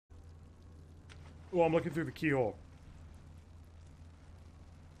Oh, I'm looking through the keyhole.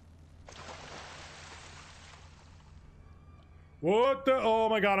 What the? Oh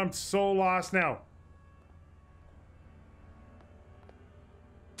my god, I'm so lost now.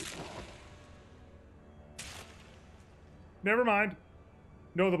 Never mind.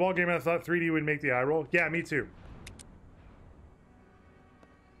 No, the ball game, I thought 3D would make the eye roll. Yeah, me too.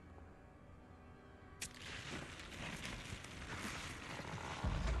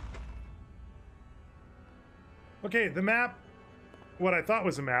 Okay, the map, what I thought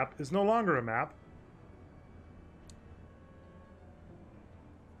was a map, is no longer a map.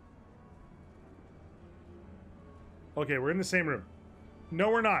 Okay, we're in the same room. No,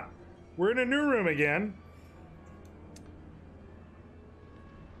 we're not. We're in a new room again.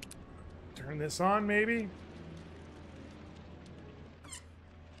 Turn this on, maybe?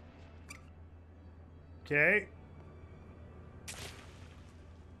 Okay.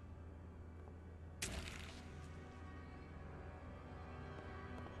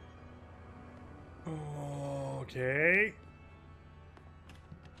 Okay.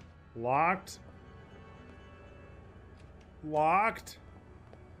 Locked. Locked.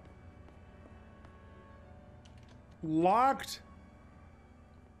 Locked.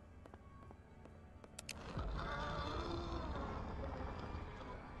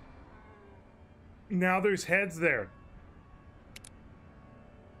 Now there's heads there.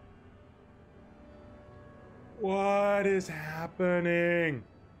 What is happening?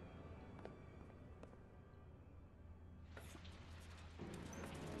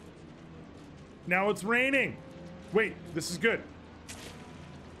 Now it's raining. Wait, this is good.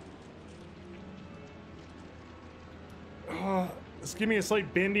 This give me a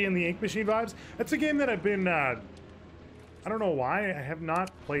slight Bendy and the Ink Machine vibes. That's a game that I've been, I don't know why, I have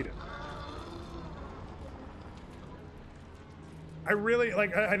not played it. I really,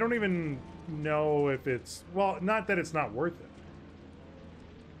 like, I don't even know if it's, well, not that it's not worth it.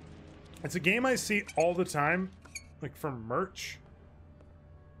 It's a game I see all the time, like, for merch.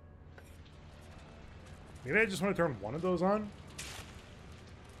 Maybe I just want to turn one of those on.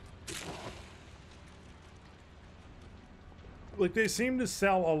 Like, they seem to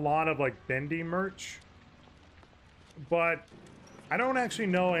sell a lot of, like, bendy merch. But I don't actually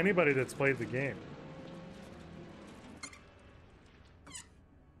know anybody that's played the game.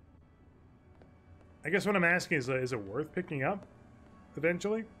 I guess what I'm asking is it worth picking up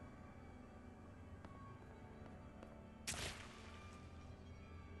eventually?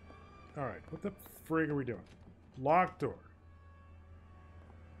 Alright, what the frig are we doing? Locked door.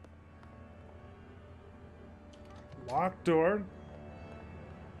 Locked door.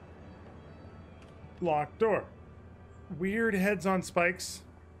 Locked door. Weird heads on spikes.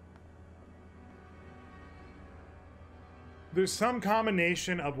 There's some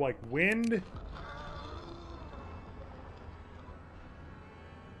combination of, like, wind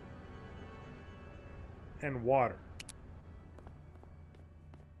and water.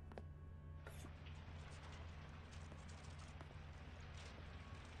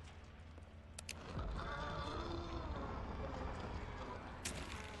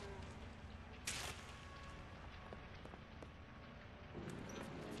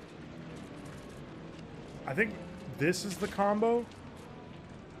 I think this is the combo.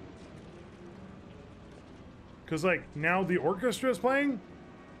 Because, like, now the orchestra is playing?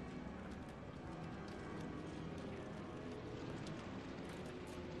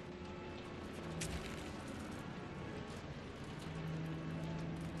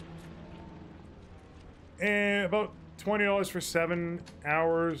 And about $20 for 7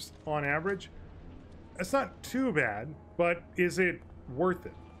 hours on average. That's not too bad, but is it worth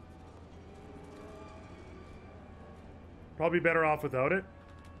it? Probably better off without it.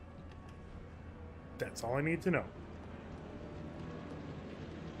 That's all I need to know.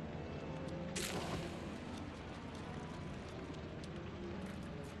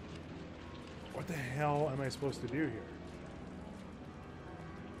 What the hell am I supposed to do here?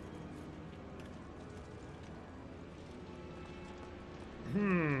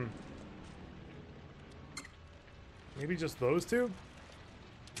 Maybe just those two?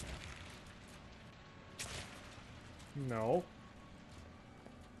 No.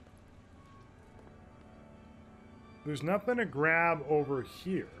 There's nothing to grab over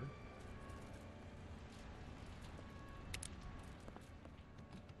here.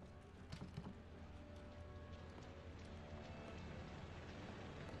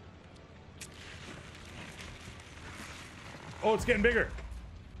 Oh, it's getting bigger.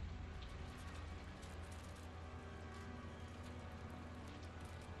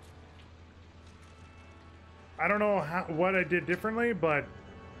 I don't know what I did differently, but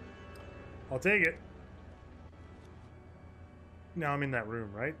I'll take it. Now I'm in that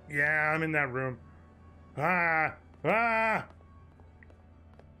room, right? Yeah, I'm in that room. Ah! Ah!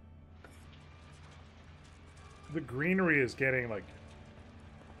 The greenery is getting, like,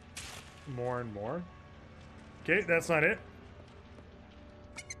 more and more. Okay, that's not it.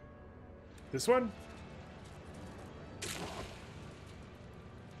 This one? Do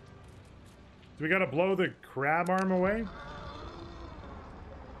we gotta blow the crab arm away?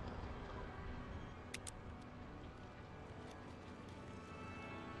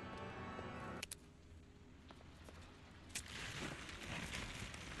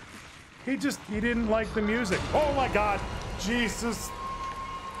 He didn't like the music. Oh my God! Jesus!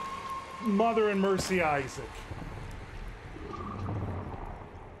 Mother and mercy, Isaac.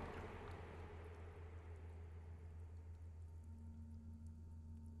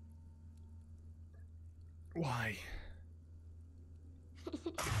 Why?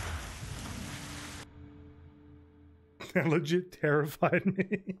 That legit terrified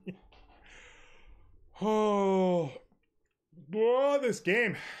me. Oh, this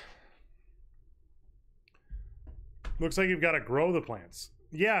game. Looks like you've got to grow the plants.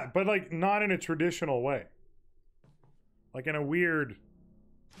 Yeah, but like not in a traditional way. Like in a weird...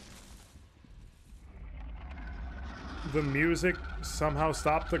 The music somehow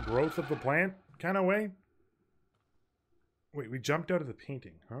stopped the growth of the plant kind of way. Wait, we jumped out of the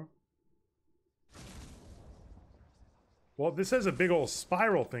painting, huh? Well, this has a big old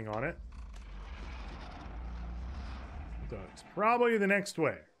spiral thing on it. So it's probably the next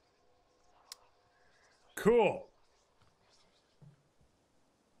way. Cool.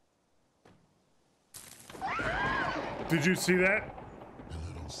 Did you see that? A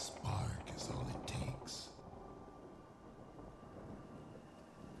little spark is all it takes.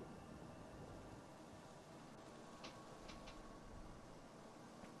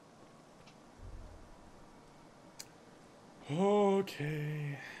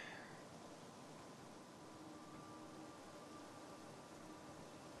 Okay.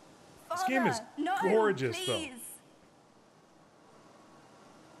 This game is gorgeous, though.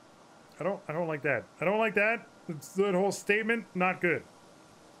 I don't like that. I don't like that. It's the whole statement, not good.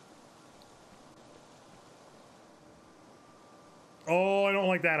 Oh, I don't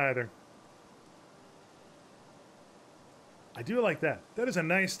like that either. I do like that. That is a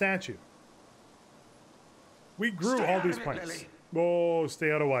nice statue. We grew all these plants. Oh,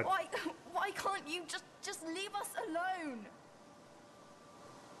 stay out of what? Why can't you just leave us alone?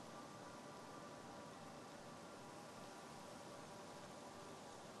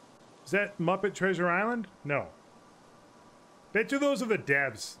 Is that Muppet Treasure Island? No. Bet you those are the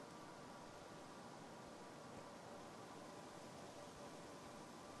devs.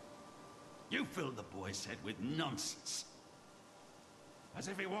 You filled the boy's head with nonsense. As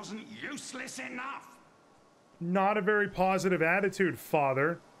if it wasn't useless enough. Not a very positive attitude,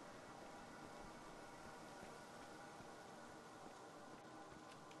 father.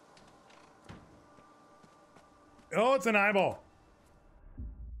 Oh, it's an eyeball.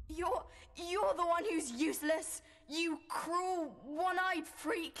 You're the one who's useless. You cruel, one-eyed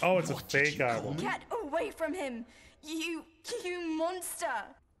freak. Oh, it's a fake eyeball. Get away from him. You monster.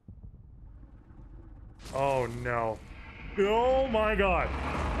 Oh no. Oh my God.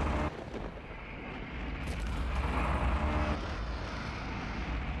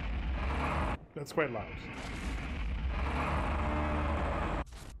 That's quite loud.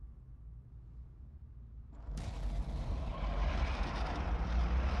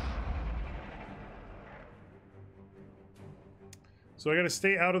 So I gotta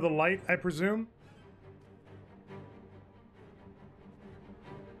stay out of the light, I presume?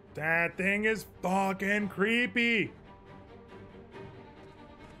 That thing is fucking creepy.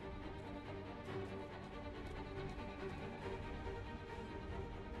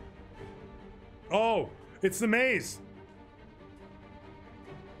 Oh, it's the maze.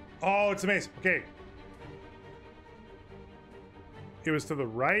 Oh, it's a maze. Okay. It was to the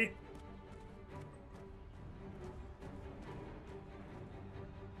right.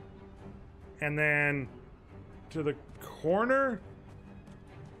 And then to the corner.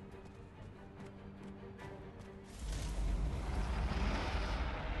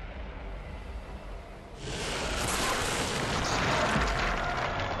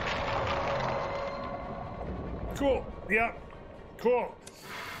 Cool. Yeah. Cool.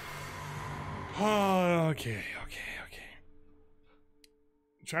 Oh, okay.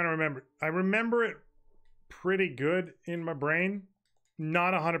 I'm trying to remember. I remember it pretty good in my brain.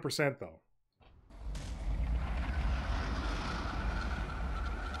 Not 100% though.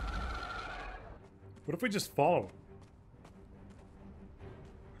 What if we just follow him?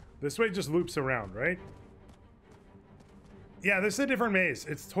 This way just loops around, right? Yeah, this is a different maze.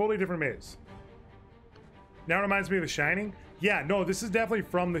 It's totally different maze. Now it reminds me of The Shining. Yeah, no, this is definitely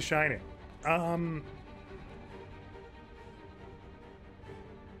from The Shining.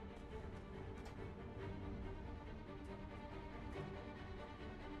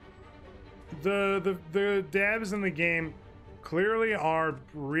 The devs in the game clearly are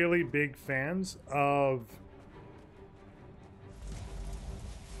really big fans of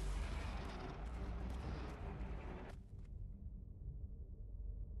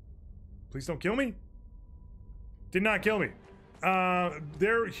please don't kill me. Did not kill me.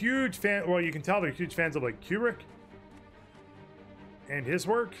 They're huge fan. Well, you can tell they're huge fans of like Kubrick and his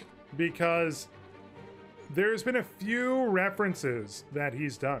work because there's been a few references that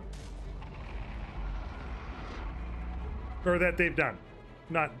he's done. Or that they've done.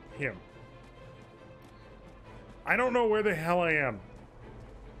 Not him. I don't know where the hell I am.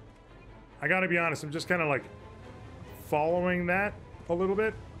 I gotta be honest, I'm just kind of like following that a little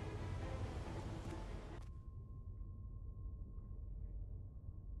bit.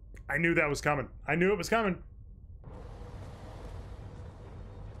 I knew that was coming. I knew it was coming.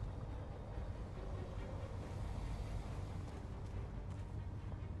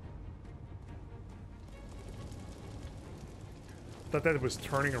 Thought that it was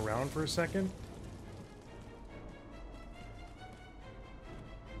turning around for a second.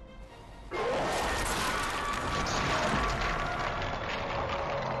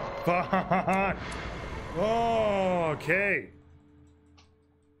 Fuck. Oh, okay.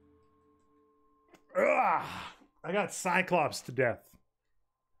 Ugh. I got Cyclops to death.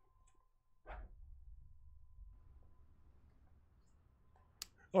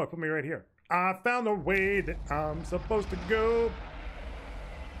 Oh, it put me right here. I found the way that I'm supposed to go.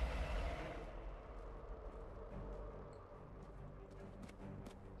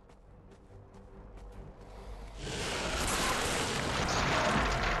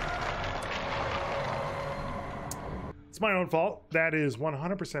 It's my own fault. That is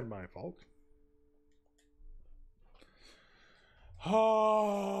 100% my fault.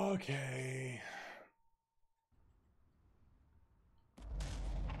 Okay.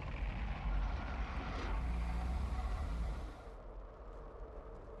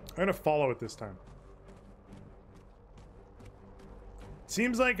 I'm gonna follow it this time.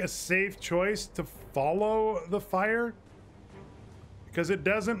 Seems like a safe choice to follow the fire because it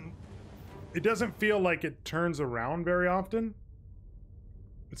doesn't feel like it turns around very often.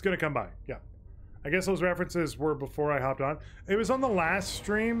 It's gonna come by. Yeah. I guess those references were before I hopped on. It was on the last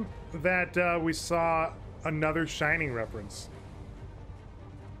stream that we saw another Shining reference.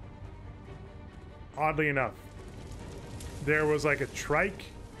 Oddly enough. There was like a trike.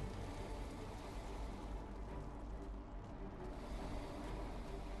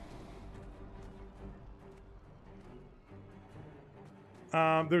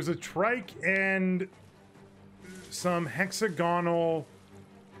 There's a trike and some hexagonal...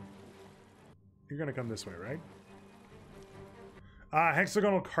 You're gonna come this way, right?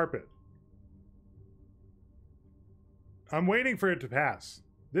 Hexagonal carpet. I'm waiting for it to pass.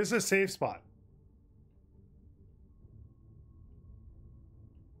 This is a safe spot.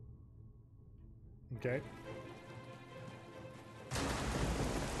 Okay.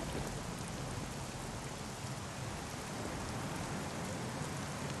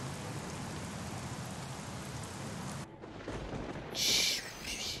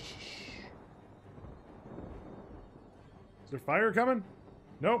 Is there fire coming?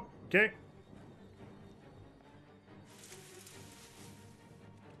 Nope. Okay.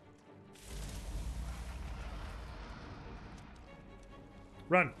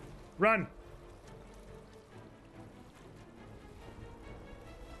 Run. Run.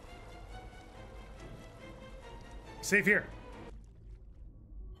 Safe here.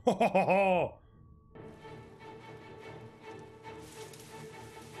 Ho ho ho ho.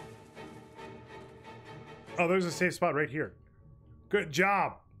 Oh, there's a safe spot right here. Good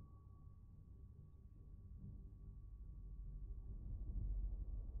job.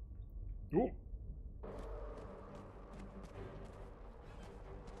 Ooh.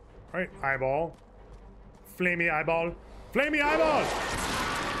 All right, eyeball. Flamey eyeball. Flamey eyeball!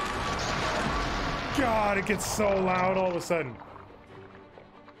 God, it gets so loud all of a sudden.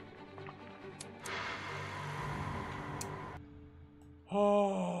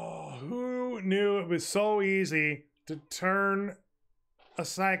 Oh, who knew it was so easy to turn a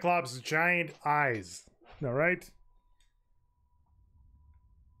Cyclops' giant eyes? All right?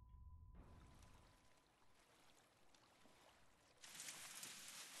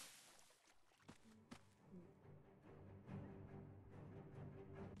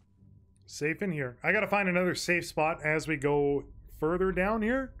 Safe in here. I gotta find another safe spot as we go further down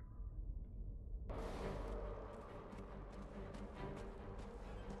here.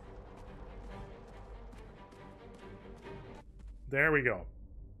 There we go.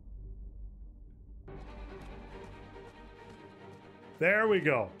 There we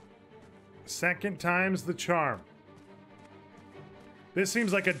go. Second time's the charm. This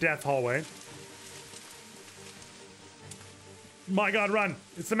seems like a death hallway. My god, run!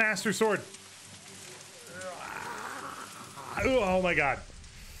 It's the Master Sword. Oh my god.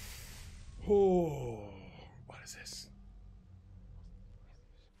 Oh, what is this?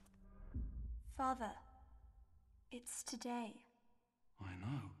 Father, it's today. I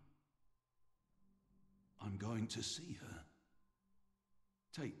know. I'm going to see her.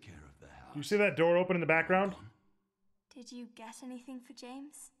 Take care of the house. You see that door open in the background? Did you get anything for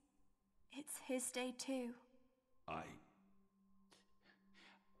James? It's his day too.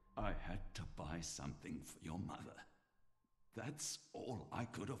 I had to buy something for your mother. That's all I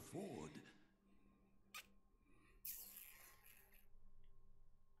could afford.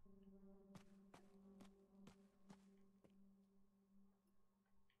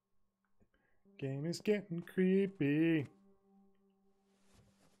 Game is getting creepy.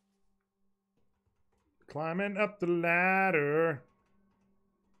 Climbing up the ladder.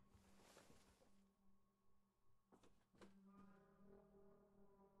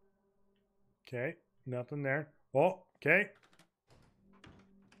 Okay, nothing there. Oh, okay.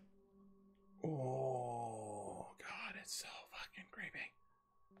 Oh, God, it's so fucking creepy.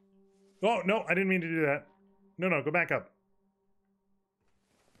 Oh, no, I didn't mean to do that. No, go back up.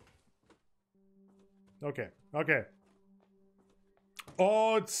 Okay, okay.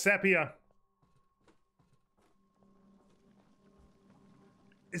 Oh, it's sepia.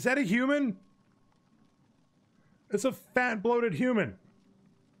 Is that a human? It's a fat, bloated human.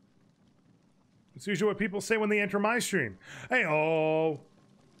 It's usually what people say when they enter my stream. Hey, oh.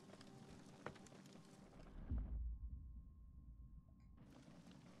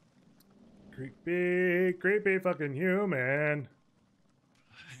 Creepy, creepy fucking human.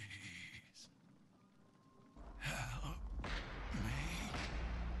 Please. Help me.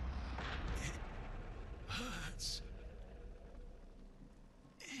 It hurts.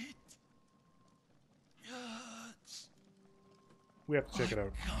 It hurts. We have to check it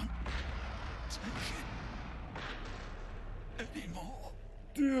out. I can't take it anymore.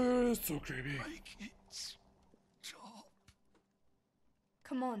 Dude, it's so creepy. Make it stop.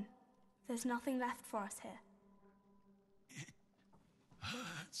 Come on. There's nothing left for us here. It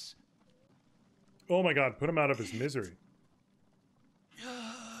hurts. Oh my god, put him out of his misery.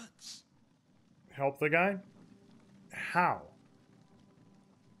 Hurts. Help the guy? How?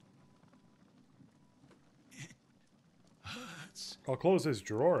 It hurts. I'll close his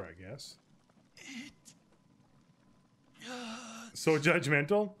drawer, I guess. It hurts. So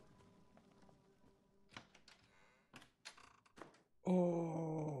judgmental?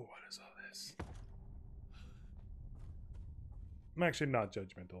 Oh, what is all this? I'm actually not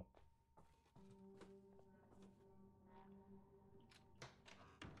judgmental.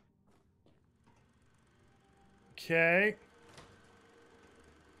 Okay.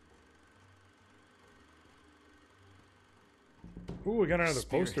 Ooh, we got another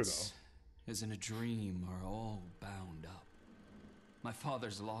poster, though. Spirits, as in a dream, are all bound up. My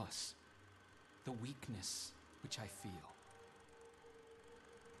father's loss, the weakness which I feel.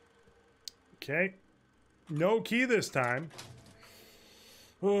 Okay. No key this time.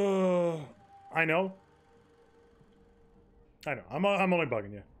 Oh, I know. I know. I'm only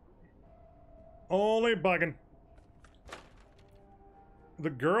bugging you. Only bugging. The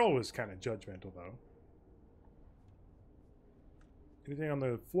girl was kind of judgmental, though. Anything on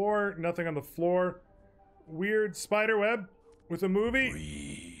the floor? Nothing on the floor. Weird spider web with a movie.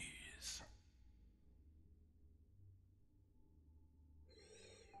 Breathe.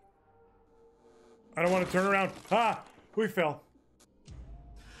 I don't want to turn around. Ah, we fell.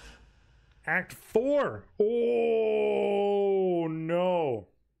 Act 4. Oh, no.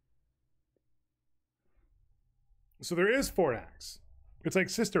 So there is 4 acts. It's like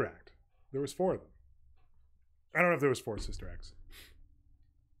Sister Act. There was 4 of them. I don't know if there was 4 Sister Acts.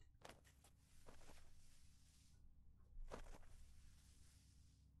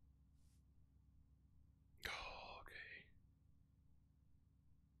 Okay.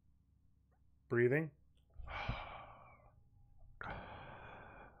 Breathing.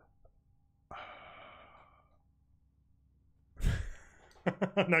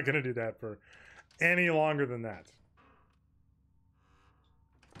 I'm not going to do that for any longer than that.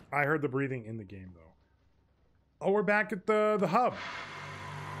 I heard the breathing in the game, though. Oh, we're back at the hub.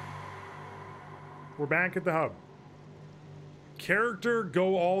 We're back at the hub. Character,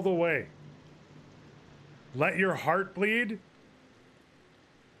 go all the way. Let your heart bleed.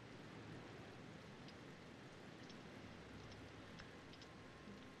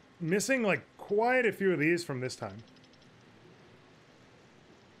 Missing like quite a few of these from this time.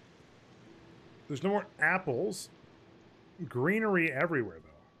 There's no more apples. Greenery everywhere,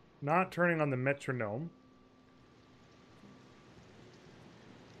 though. Not turning on the metronome.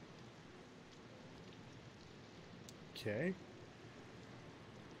 Okay.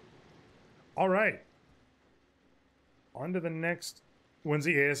 All right. On to the next. When's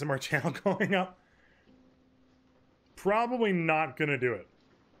the ASMR channel going up? Probably not gonna do it.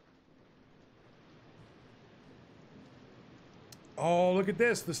 Oh, look at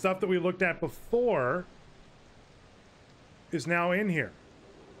this. The stuff that we looked at before is now in here.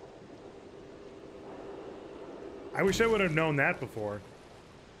 I wish I would have known that before.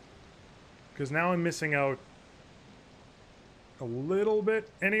 Because now I'm missing out a little bit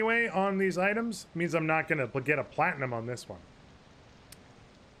anyway on these items. Means I'm not going to get a platinum on this one.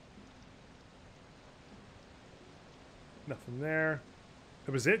 Nothing there.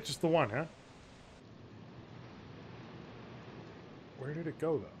 That was it? Just the one, huh? Where did it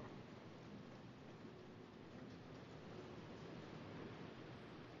go, though?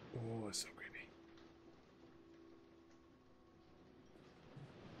 Oh, it's so creepy.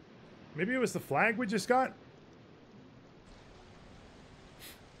 Maybe it was the flag we just got?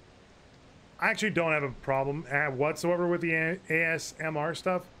 I actually don't have a problem whatsoever with the ASMR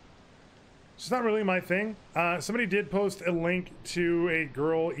stuff. It's not really my thing. Somebody did post a link to a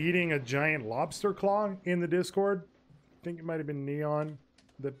girl eating a giant lobster claw in the Discord. I think it might have been Neon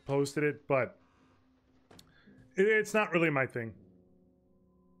that posted it, but it's not really my thing.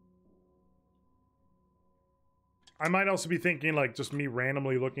 I might also be thinking like just me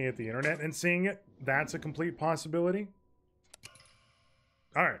randomly looking at the internet and seeing it. That's a complete possibility.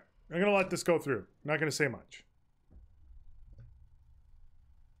 All right, I'm gonna let this go through. I'm not gonna say much.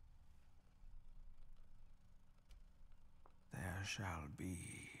 There shall be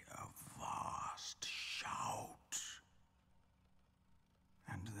a vast shout,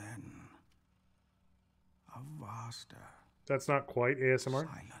 and then a vaster That's not quite ASMR.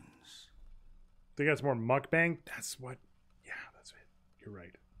 silence. I think that's more mukbang. That's what. Yeah, that's it. You're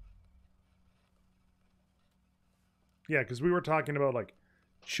right. Yeah, because we were talking about like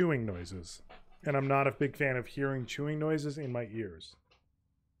chewing noises, and I'm not a big fan of hearing chewing noises in my ears.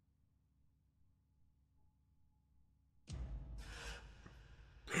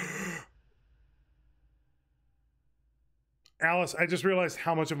 Alice, I just realized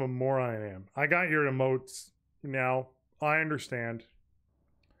how much of a moron I am. I got your emotes now. I understand.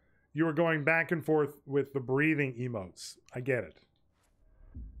 You were going back and forth with the breathing emotes. I get it.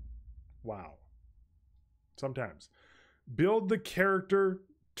 Wow. Sometimes. Build the character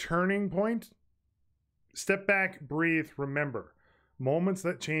turning point. Step back, breathe, remember. Moments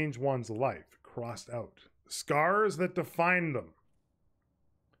that change one's life. Crossed out. Scars that define them.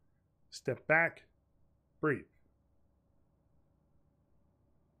 Step back, breathe.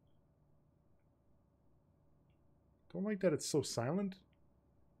 Don't like that it's so silent.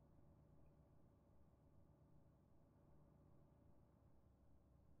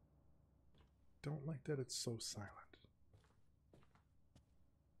 Don't like that it's so silent.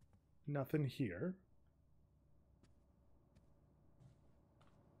 Nothing here.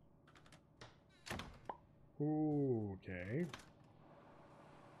 Ooh, okay.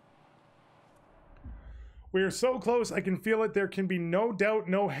 We are so close, I can feel it. There can be no doubt,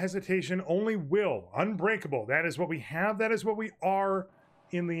 no hesitation, only will. Unbreakable. That is what we have. That is what we are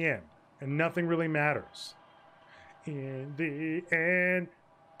in the end. And nothing really matters. In the end,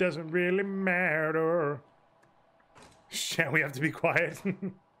 doesn't really matter. Shall we have to be quiet?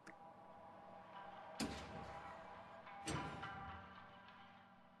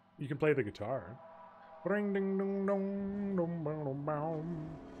 You can play the guitar. Ring ding dong dong dong dong dong.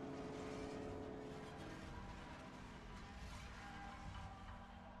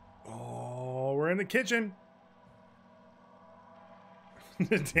 Oh, we're in the kitchen.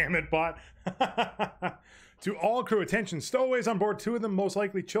 Damn it, bot. To all crew, attention. Stowaways on board. 2 of them, most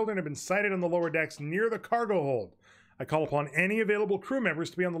likely children, have been sighted on the lower decks near the cargo hold. I call upon any available crew members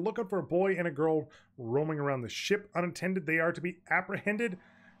to be on the lookout for a boy and a girl roaming around the ship unattended. They are to be apprehended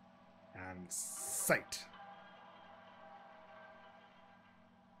and sight.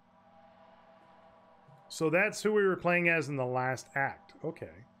 So that's who we were playing as in the last act. Okay.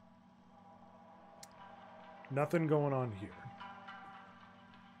 Nothing going on here.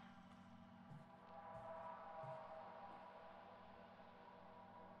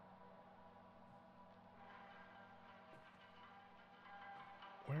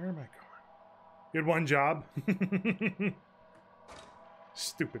 You had one job.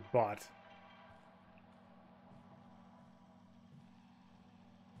 Stupid bot.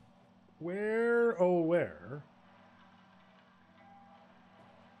 Where? Oh, where?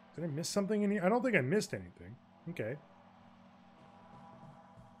 Did I miss something in here? I don't think I missed anything. Okay.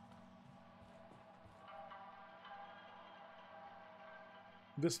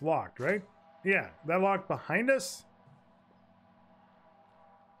 This locked, right? Yeah, that locked behind us?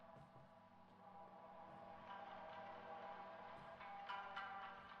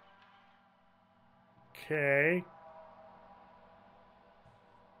 Okay.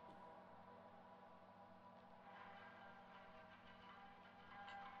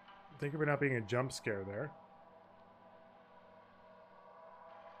 Thank you for not being a jump scare there.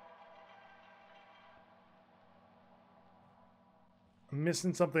 I'm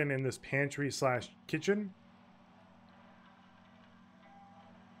missing something in this pantry slash kitchen.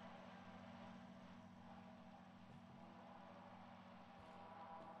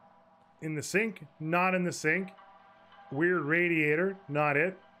 In the sink? Not in the sink. Weird radiator? Not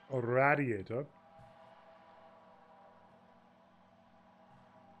it. A radiator.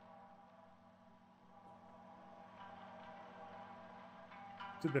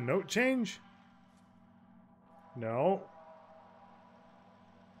 Did the note change? No.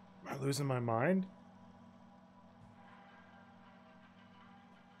 Am I losing my mind?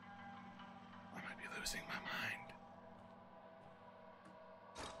 I might be losing my mind.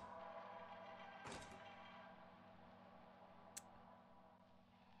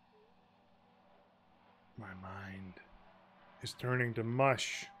 My mind is turning to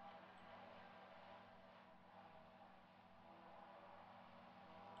mush.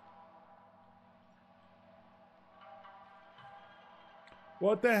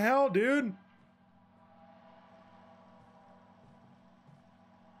 What the hell, dude?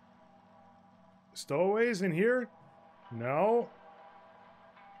 Stowaways in here? No.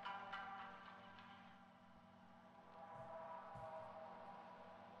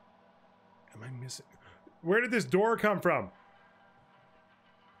 Am I missing? Where did this door come from?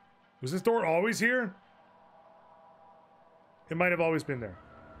 Was this door always here? It might have always been there.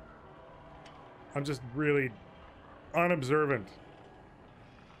 I'm just really unobservant.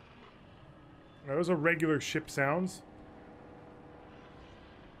 Those are regular ship sounds.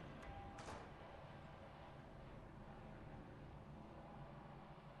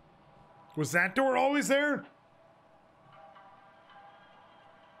 Was that door always there?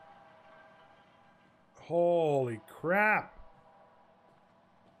 Holy crap.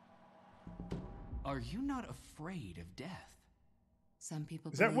 Are you not afraid of death? Some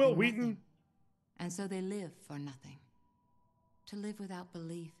people Is that believe Will in Wheaton? nothing, and so they live for nothing. To live without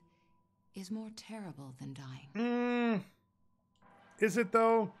belief is more terrible than dying. Is it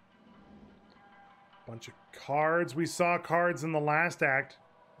though? Bunch of cards. We saw cards in the last act.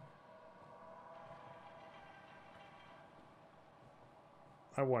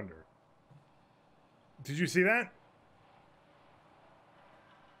 I wonder. Did you see that?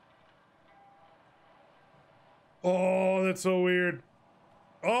 Oh, that's so weird.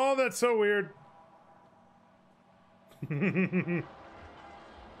 Oh, that's so weird.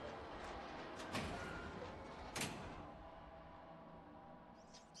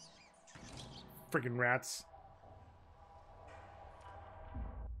 Freaking rats.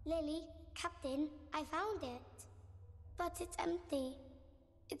 Lily, Captain, I found it. But it's empty.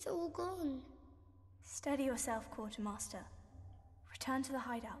 It's all gone. Steady yourself, Quartermaster. Return to the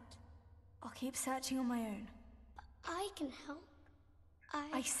hideout. I'll keep searching on my own. I can help.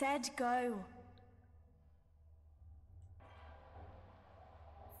 I said go.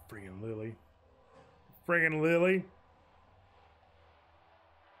 Friggin' Lily. Friggin' Lily.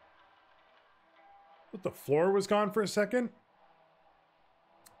 What, the floor was gone for a second?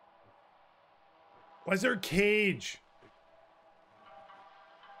 Why is there a cage?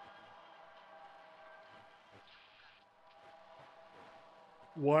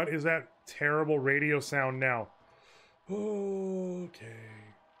 What is that terrible radio sound now? Okay.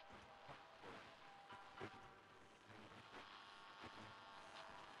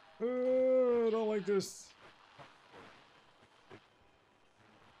 I don't like this.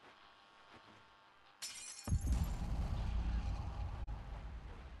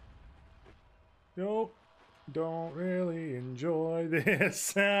 Nope. Don't really enjoy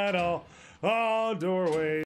this at all. All doorways.